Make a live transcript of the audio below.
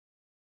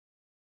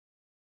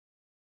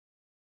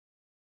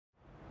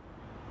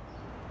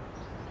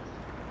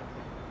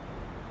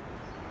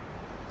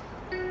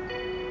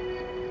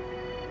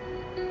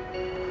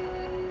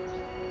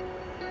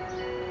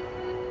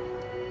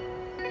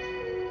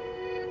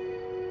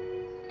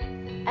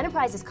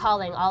Enterprise is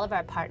calling all of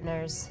our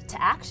partners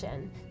to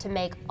action to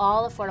make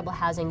all affordable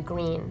housing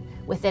green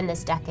within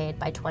this decade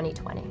by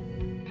 2020.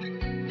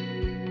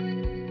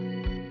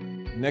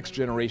 Next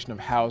generation of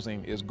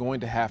housing is going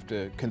to have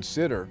to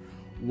consider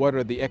what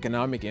are the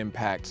economic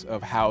impacts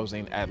of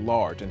housing at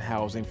large and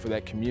housing for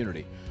that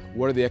community.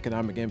 What are the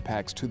economic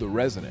impacts to the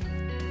resident?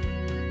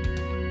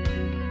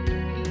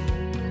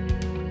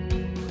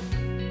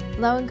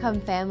 Low-income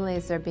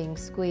families are being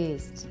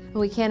squeezed.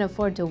 We can't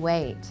afford to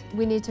wait.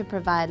 We need to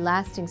provide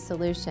lasting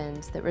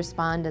solutions that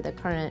respond to the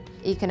current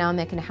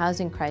economic and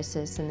housing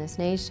crisis in this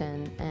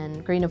nation,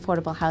 and green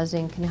affordable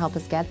housing can help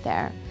us get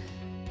there.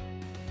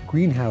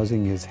 Green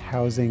housing is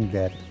housing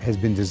that has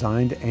been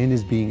designed and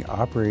is being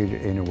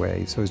operated in a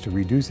way so as to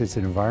reduce its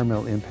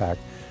environmental impact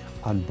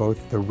on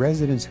both the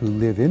residents who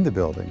live in the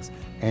buildings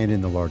and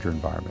in the larger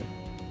environment.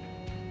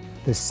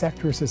 The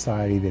sector of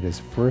society that is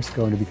first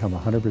going to become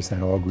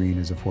 100% all green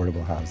is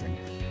affordable housing.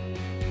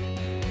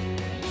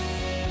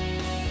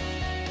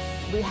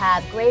 We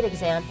have great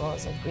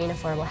examples of green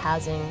affordable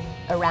housing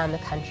around the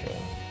country.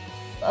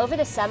 Over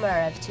the summer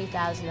of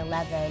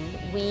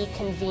 2011, we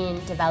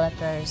convened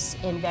developers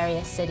in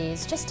various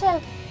cities just to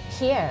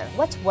hear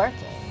what's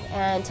working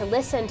and to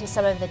listen to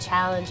some of the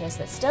challenges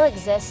that still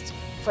exist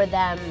for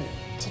them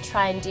to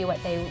try and do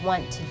what they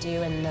want to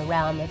do in the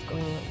realm of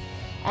green.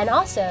 And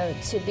also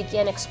to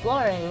begin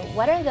exploring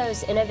what are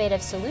those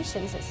innovative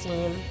solutions that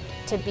seem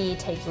to be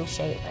taking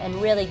shape and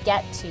really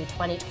get to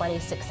 2020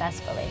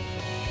 successfully.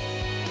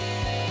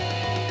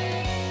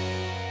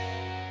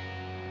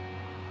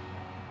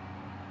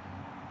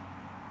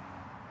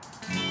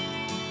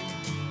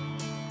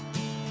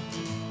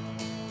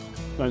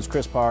 My name is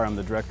Chris Parr. I'm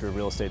the Director of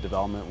Real Estate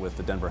Development with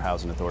the Denver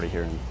Housing Authority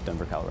here in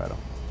Denver, Colorado.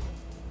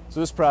 So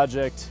this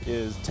project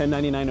is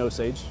 1099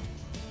 Osage.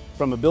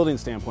 From a building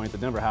standpoint, the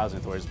Denver Housing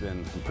Authority has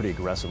been pretty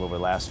aggressive over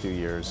the last few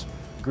years.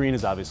 Green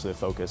is obviously a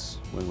focus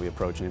when we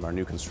approach any of our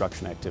new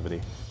construction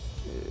activity.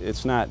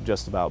 It's not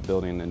just about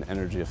building an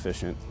energy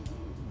efficient,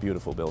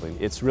 beautiful building.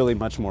 It's really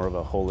much more of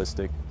a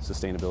holistic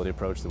sustainability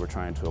approach that we're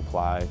trying to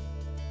apply.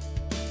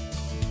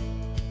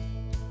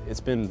 It's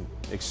been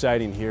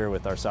exciting here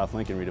with our South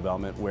Lincoln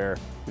redevelopment where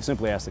we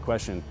simply ask the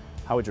question,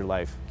 how would your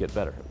life get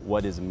better?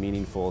 What is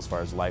meaningful as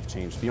far as life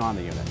change beyond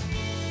the unit?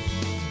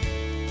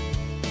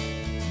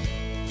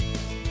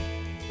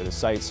 At a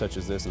site such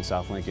as this in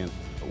South Lincoln,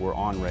 we're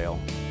on rail.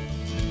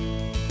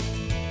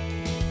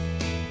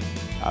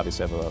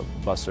 Obviously have a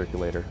bus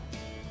circulator,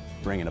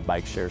 bringing a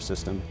bike share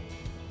system.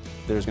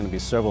 There's going to be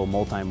several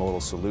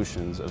multimodal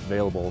solutions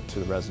available to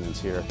the residents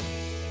here.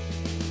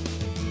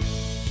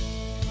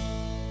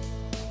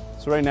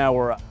 So right now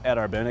we're at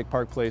our Benedict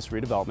Park Place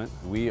redevelopment.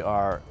 We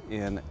are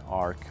in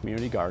our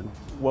community garden.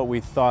 What we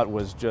thought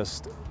was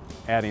just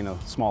adding a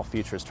small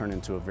feature has turned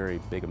into a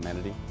very big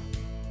amenity.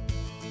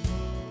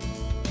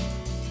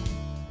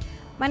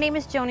 My name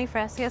is Joni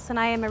Frascas and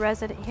I am a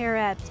resident here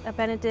at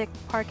Benedict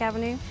Park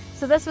Avenue.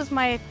 So this was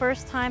my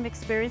first time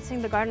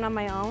experiencing the garden on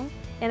my own,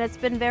 and it's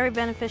been very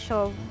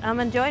beneficial. I'm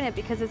enjoying it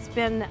because it's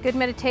been good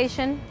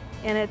meditation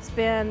and it's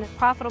been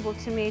profitable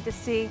to me to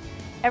see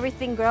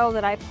everything grow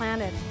that I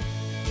planted.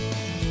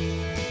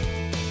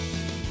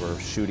 We're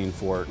shooting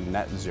for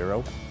net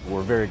zero.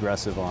 We're very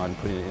aggressive on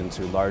putting it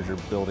into larger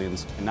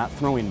buildings and not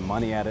throwing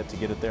money at it to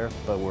get it there,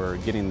 but we're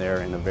getting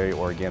there in a very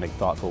organic,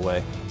 thoughtful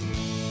way.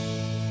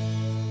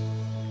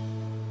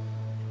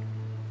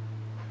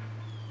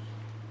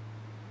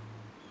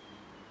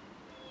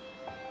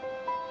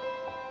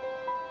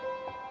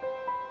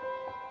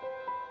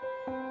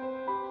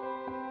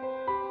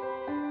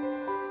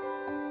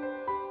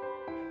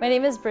 My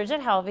name is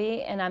Bridget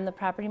Helvey, and I'm the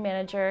property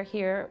manager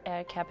here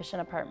at Capuchin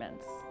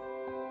Apartments.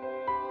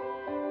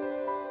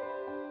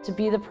 To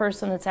be the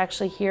person that's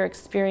actually here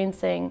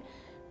experiencing,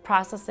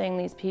 processing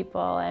these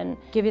people and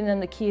giving them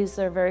the keys to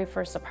their very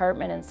first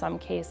apartment in some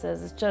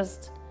cases,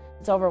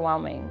 it's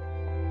overwhelming.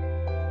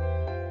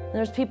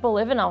 There's people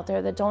living out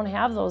there that don't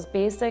have those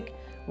basic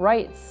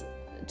rights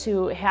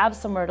to have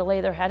somewhere to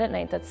lay their head at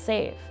night that's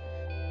safe.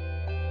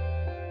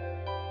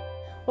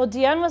 Well,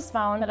 Deanne was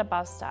found at a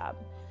bus stop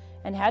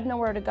and had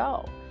nowhere to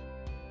go.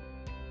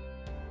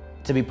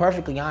 To be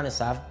perfectly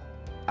honest,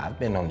 I've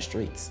been on the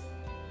streets.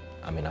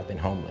 I've been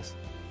homeless.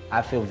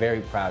 I feel very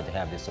proud to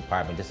have this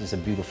apartment. This is a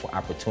beautiful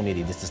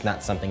opportunity. This is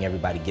not something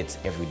everybody gets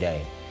every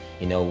day.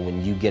 You know,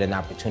 when you get an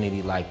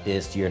opportunity like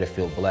this, you're to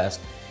feel blessed.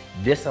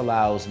 This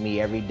allows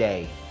me every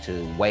day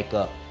to wake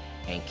up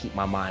and keep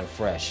my mind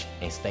fresh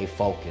and stay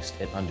focused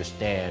and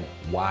understand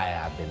why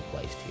I've been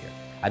placed here.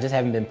 I just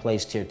haven't been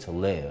placed here to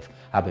live.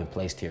 I've been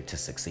placed here to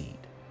succeed.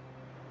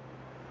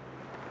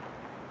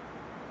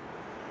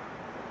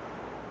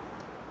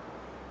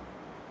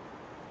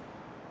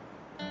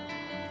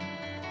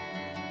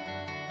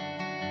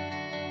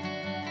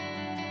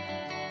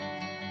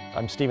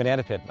 I'm Stephen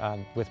Adipit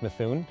with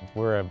Methuen.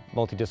 We're a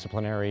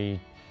multidisciplinary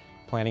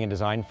planning and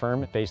design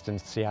firm based in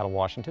Seattle,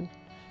 Washington,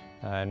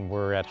 and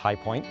we're at High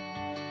Point.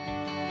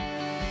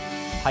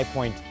 High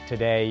Point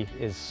today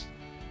is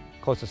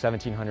close to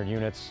 1,700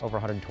 units, over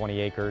 120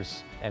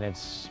 acres, and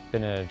it's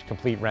been a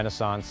complete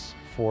renaissance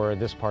for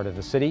this part of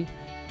the city.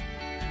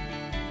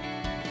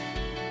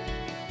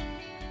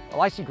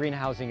 Well, I see green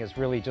housing as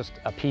really just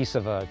a piece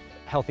of a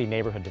healthy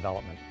neighborhood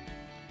development.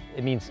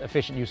 It means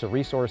efficient use of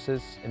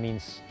resources, it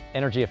means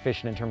energy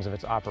efficient in terms of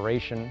its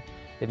operation,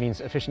 it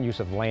means efficient use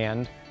of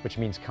land, which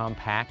means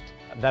compact.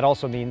 That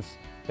also means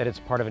that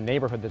it's part of a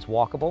neighborhood that's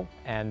walkable,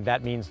 and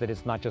that means that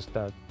it's not just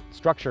the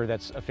structure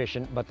that's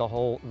efficient, but the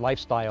whole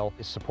lifestyle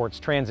supports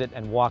transit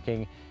and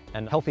walking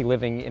and healthy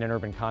living in an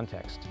urban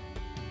context.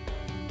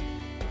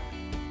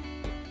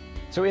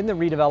 So in the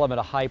redevelopment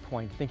of High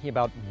Point, thinking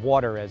about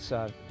water as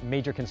a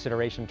major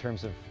consideration in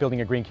terms of building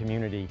a green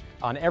community,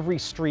 on every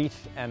street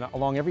and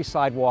along every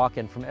sidewalk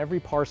and from every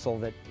parcel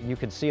that you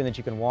can see and that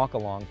you can walk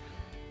along,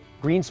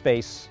 green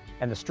space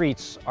and the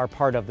streets are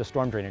part of the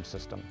storm drainage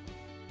system.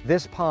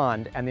 This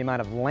pond and the amount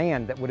of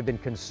land that would have been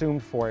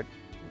consumed for it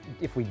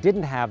if we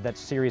didn't have that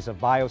series of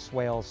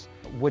bioswales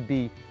would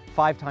be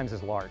 5 times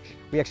as large.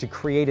 We actually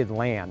created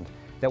land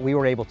that we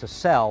were able to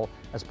sell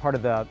as part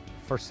of the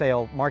for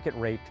sale market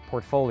rate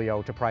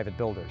portfolio to private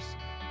builders.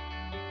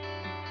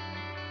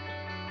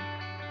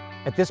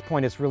 At this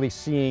point, it's really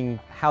seeing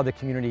how the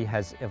community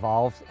has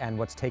evolved and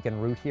what's taken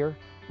root here.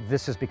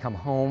 This has become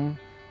home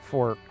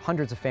for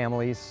hundreds of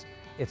families.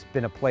 It's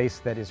been a place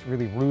that is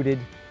really rooted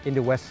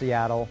into West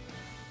Seattle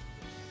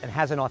and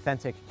has an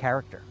authentic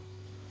character.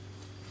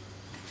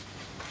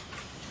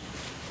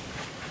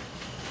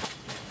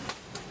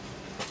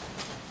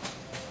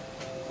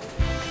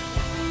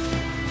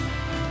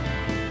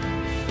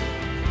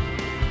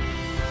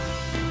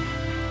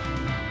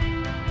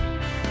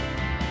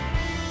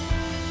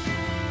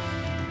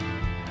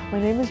 My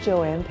name is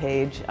Joanne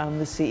Page. I'm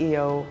the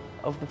CEO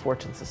of the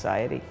Fortune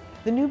Society.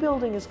 The new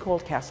building is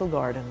called Castle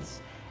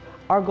Gardens.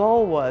 Our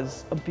goal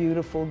was a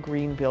beautiful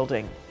green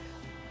building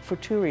for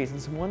 2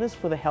 reasons. One is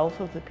for the health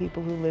of the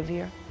people who live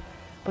here,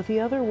 but the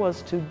other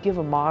was to give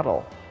a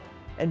model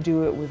and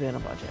do it within a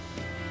budget.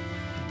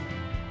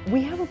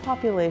 We have a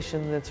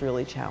population that's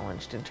really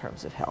challenged in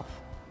terms of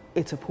health.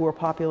 It's a poor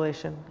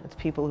population. It's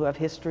people who have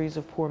histories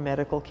of poor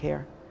medical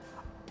care.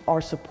 Our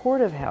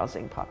supportive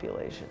housing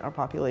population, our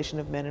population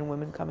of men and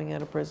women coming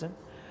out of prison,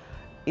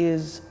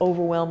 is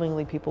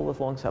overwhelmingly people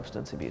with long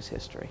substance abuse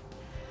history.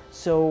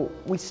 So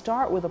we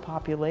start with a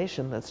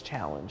population that's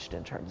challenged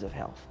in terms of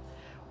health.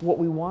 What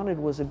we wanted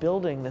was a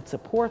building that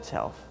supports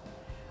health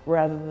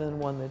rather than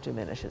one that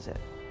diminishes it.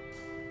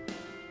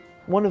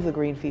 One of the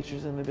green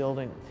features in the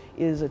building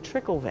is a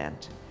trickle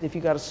vent. If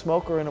you got a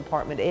smoker in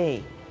apartment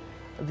A,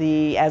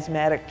 the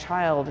asthmatic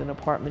child in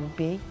apartment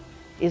B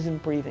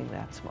isn't breathing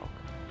that smoke.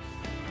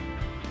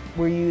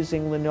 We're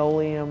using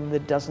linoleum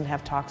that doesn't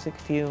have toxic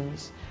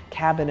fumes,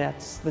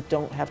 cabinets that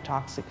don't have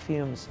toxic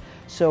fumes.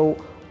 So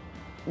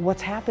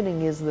what's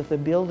happening is that the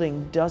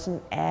building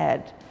doesn't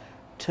add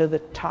to the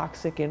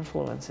toxic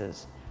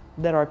influences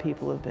that our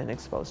people have been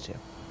exposed to.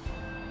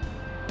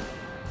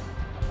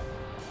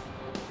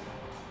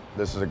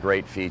 This is a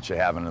great feature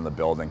having in the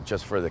building,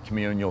 just for the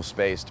communal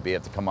space to be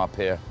able to come up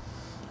here.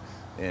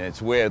 And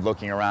it's weird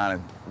looking around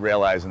and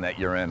realizing that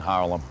you're in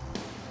Harlem.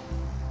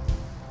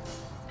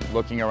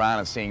 Looking around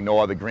and seeing no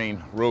other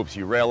green roofs,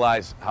 you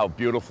realize how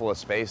beautiful a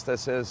space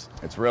this is.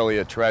 It's really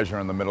a treasure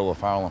in the middle of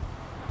Harlem.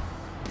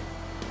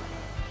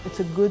 It's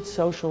a good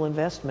social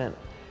investment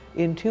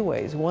in 2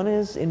 ways. One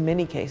is, in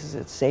many cases,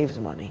 it saves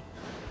money.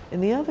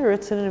 And the other,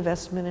 it's an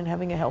investment in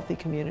having a healthy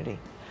community.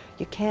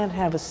 You can't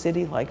have a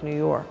city like New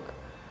York,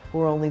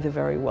 where only the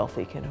very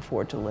wealthy can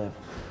afford to live,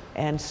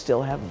 and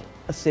still have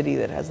a city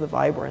that has the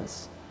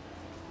vibrance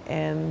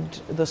and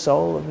the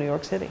soul of New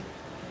York City.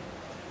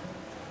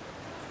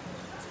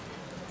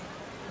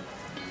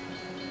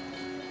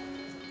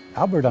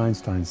 Albert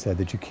Einstein said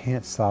that you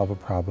can't solve a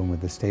problem with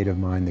the state of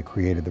mind that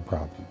created the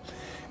problem.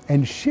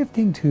 And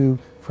shifting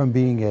from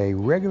being a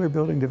regular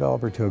building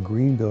developer to a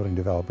green building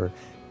developer,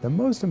 the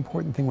most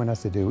important thing one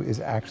has to do is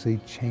actually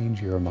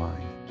change your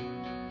mind.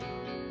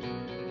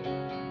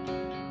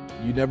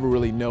 You never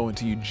really know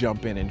until you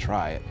jump in and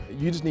try it.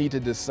 You just need to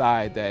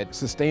decide that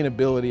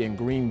sustainability and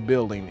green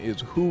building is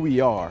who we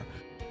are.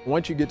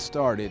 Once you get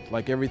started,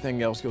 like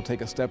everything else, you'll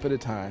take a step at a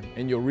time,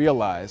 and you'll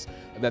realize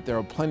that there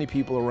are plenty of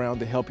people around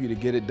to help you to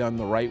get it done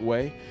the right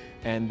way,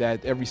 and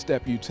that every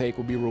step you take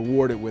will be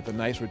rewarded with a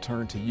nice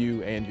return to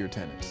you and your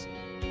tenants.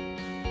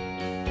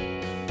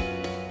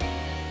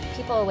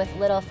 People with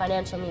little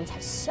financial means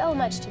have so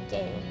much to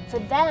gain. For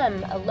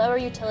them, a lower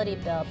utility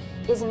bill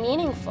is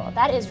meaningful.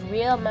 That is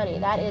real money.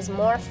 That is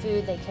more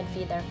food they can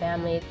feed their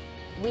family.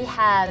 We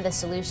have the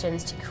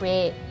solutions to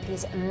create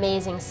these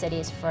amazing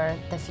cities for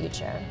the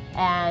future,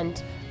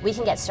 and we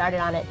can get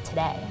started on it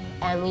today,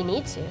 and we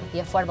need to. The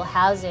affordable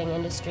housing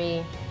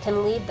industry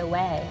can lead the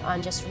way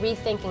on just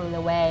rethinking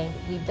the way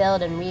we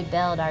build and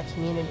rebuild our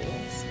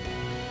communities.